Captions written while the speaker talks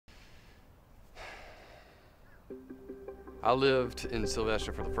I lived in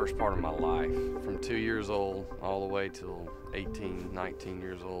Sylvester for the first part of my life, from 2 years old all the way till 18, 19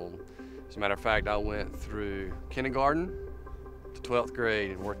 years old. As a matter of fact, I went through kindergarten to 12th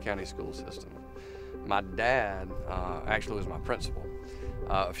grade in Worth County school system. My dad actually was my principal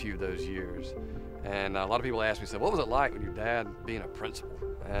a few of those years. And a lot of people ask me, what was it like with your dad being a principal?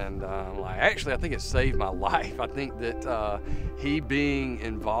 And I'm like, actually, I think it saved my life. I think that he being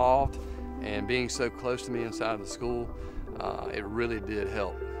involved and being so close to me inside of the school, it really did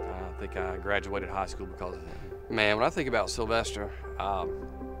help. I think I graduated high school because of him. Man, when I think about Sylvester, I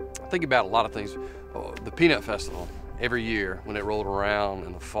think about a lot of things. The Peanut Festival, every year when it rolled around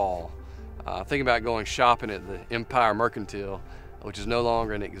in the fall. Think about going shopping at the Empire Mercantile, which is no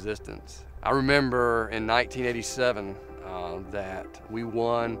longer in existence. I remember in 1987 that we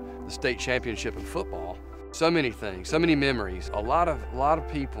won the state championship in football. So many things, so many memories. A lot of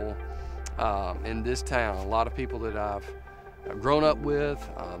people in this town, a lot of people that I've grown up with,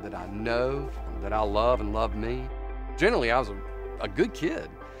 that I know, that I love and love me. Generally, I was a good kid,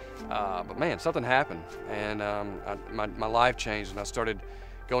 but man, something happened, and my life changed, and I started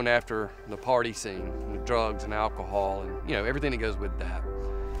going after the party scene, with drugs and alcohol, and everything that goes with that.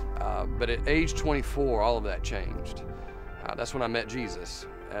 But at age 24, all of that changed. That's when I met Jesus.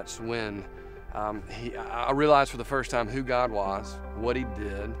 That's when I realized for the first time who God was, what He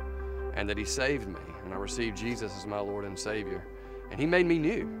did, and that He saved me. And I received Jesus as my Lord and Savior. And He made me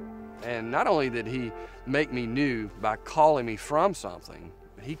new. And not only did He make me new by calling me from something,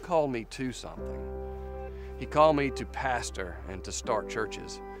 but He called me to something. He called me to pastor and to start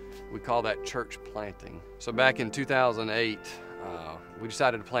churches. We call that church planting. So back in 2008, we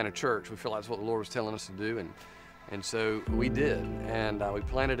decided to plant a church. We felt like that's what the Lord was telling us to do, and so we did. And we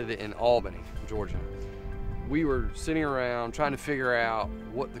planted it in Albany, Georgia. We were sitting around trying to figure out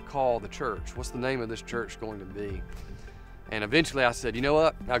what to call the church. What's the name of this church going to be? And eventually I said, you know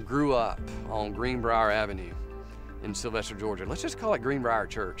what? I grew up on Greenbriar Avenue in Sylvester, Georgia. Let's just call it Greenbriar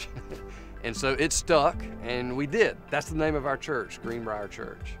Church. And so it stuck, and we did. That's the name of our church, Greenbriar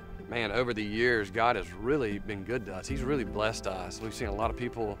Church. Man, over the years, God has really been good to us. He's really blessed us. We've seen a lot of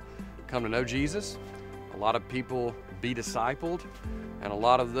people come to know Jesus, a lot of people be discipled, and a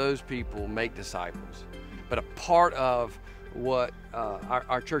lot of those people make disciples. But a part of what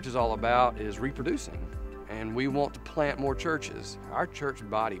our church is all about is reproducing, and we want to plant more churches. Our church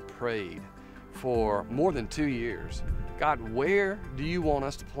body prayed for more than 2 years. God, where do you want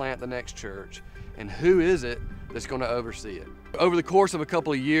us to plant the next church, and who is it that's going to oversee it? Over the course of a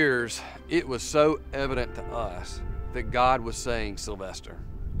couple of years, it was so evident to us that God was saying Sylvester.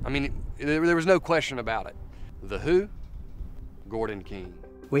 I mean, there was no question about it. The who? Gordon King.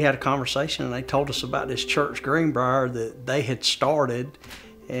 We had a conversation, and they told us about this church, Greenbriar, that they had started,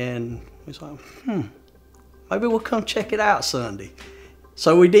 and we was like, maybe we'll come check it out Sunday.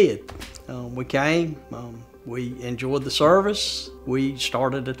 So we did. We came. We enjoyed the service. We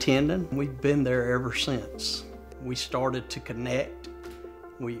started attending. We've been there ever since. We started to connect.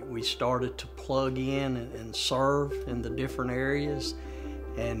 We started to plug in and serve in the different areas,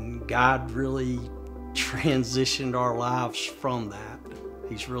 and God really transitioned our lives from that.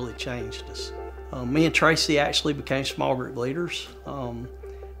 He's really changed us. Me and Tracy actually became small group leaders.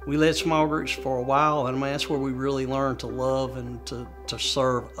 We led small groups for a while, and that's where we really learned to love and to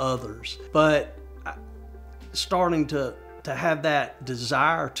serve others. But starting to have that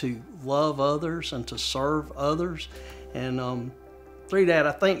desire to love others and to serve others, and through that,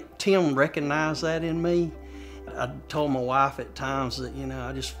 I think Tim recognized that in me. I told my wife at times that,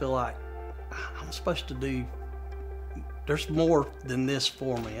 I just feel like I'm supposed to do, there's more than this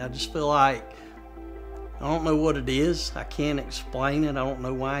for me. I just feel like, I don't know what it is. I can't explain it. I don't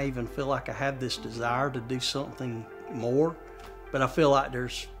know why I even feel like I have this desire to do something more, but I feel like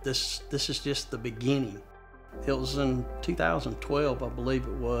this is just the beginning. It was in 2012, I believe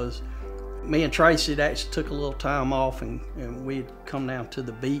it was. Me and Tracy actually took a little time off, and we'd come down to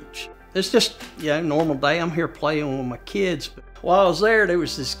the beach. It's just, normal day. I'm here playing with my kids. But while I was there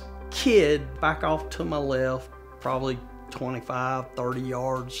was this kid back off to my left, probably 25, 30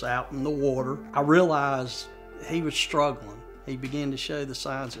 yards out in the water. I realized he was struggling. He began to show the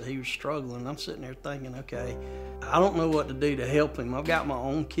signs that he was struggling. I'm sitting there thinking, okay, I don't know what to do to help him. I've got my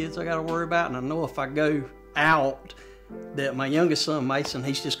own kids I got to worry about, and I know if I go out that my youngest son, Mason,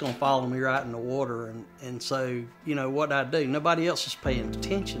 he's just going to follow me right in the water. And so, what I do, nobody else is paying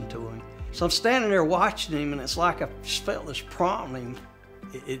attention to him. So I'm standing there watching him, and it's like I just felt this prompting.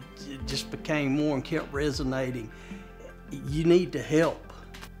 It just became more and kept resonating. You need to help.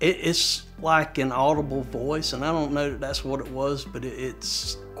 It's like an audible voice, and I don't know that that's what it was, but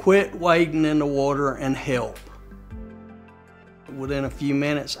it's quit wading in the water and help. Within a few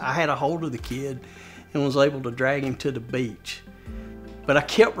minutes, I had a hold of the kid and was able to drag him to the beach. But I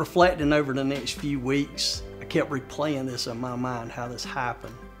kept reflecting over the next few weeks. I kept replaying this in my mind, how this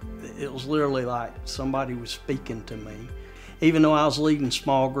happened. It was literally like somebody was speaking to me. Even though I was leading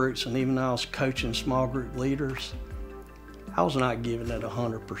small groups and even though I was coaching small group leaders, I was not giving it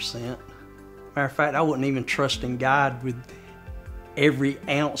 100%. Matter of fact, I wasn't even trusting God with every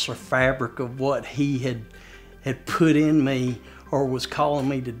ounce or fabric of what He had put in me or was calling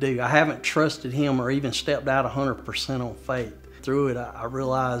me to do. I haven't trusted Him or even stepped out 100% on faith. Through it, I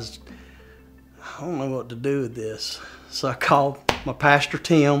realized I don't know what to do with this. So I called my pastor,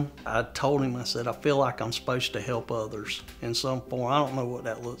 Tim. I told him, I said, I feel like I'm supposed to help others in some form. I don't know what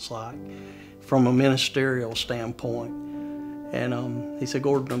that looks like from a ministerial standpoint. And he said,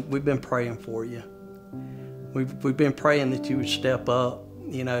 Gordon, we've been praying for you. We've been praying that you would step up.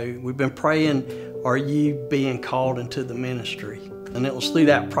 You know, we've been praying, are you being called into the ministry? And it was through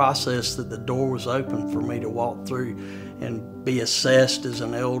that process that the door was open for me to walk through and be assessed as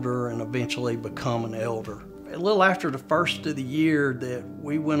an elder and eventually become an elder. A little after the first of the year that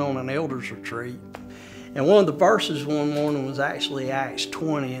we went on an elders retreat, and one of the verses one morning was actually Acts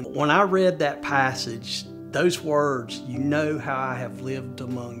 20. And when I read that passage, those words, you know how I have lived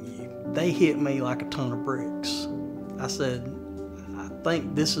among you, they hit me like a ton of bricks. I said, I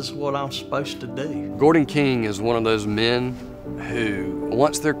think this is what I'm supposed to do. Gordon King is one of those men who,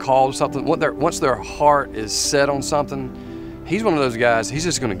 once they're called something, once their heart is set on something, he's one of those guys, he's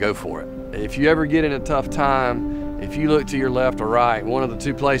just going to go for it. If you ever get in a tough time, if you look to your left or right, one of the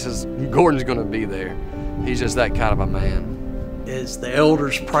two places, Gordon's going to be there. He's just that kind of a man. As the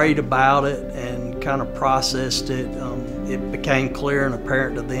elders prayed about it and kind of processed it, it became clear and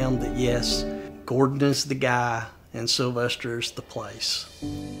apparent to them that yes, Gordon is the guy and Sylvester is the place.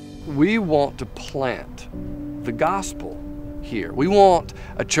 We want to plant the gospel here. We want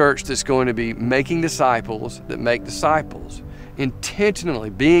a church that's going to be making disciples that make disciples, intentionally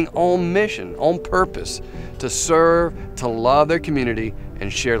being on mission, on purpose, to serve, to love their community,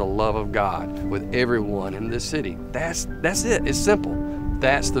 and share the love of God with everyone in this city. That's it. It's simple.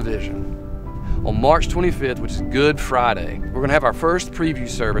 That's the vision. On March 25th, which is Good Friday, we're going to have our first preview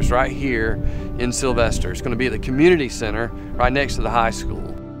service right here in Sylvester. It's going to be at the community center right next to the high school.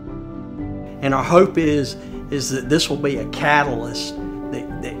 And our hope is that this will be a catalyst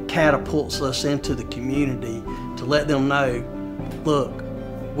that catapults us into the community to let them know, look,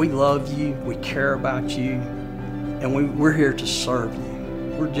 we love you, we care about you, and we're here to serve you.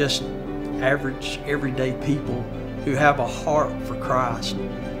 We're just average, everyday people who have a heart for Christ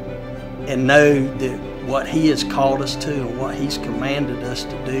and know that what He has called us to and what He's commanded us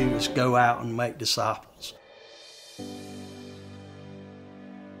to do is go out and make disciples.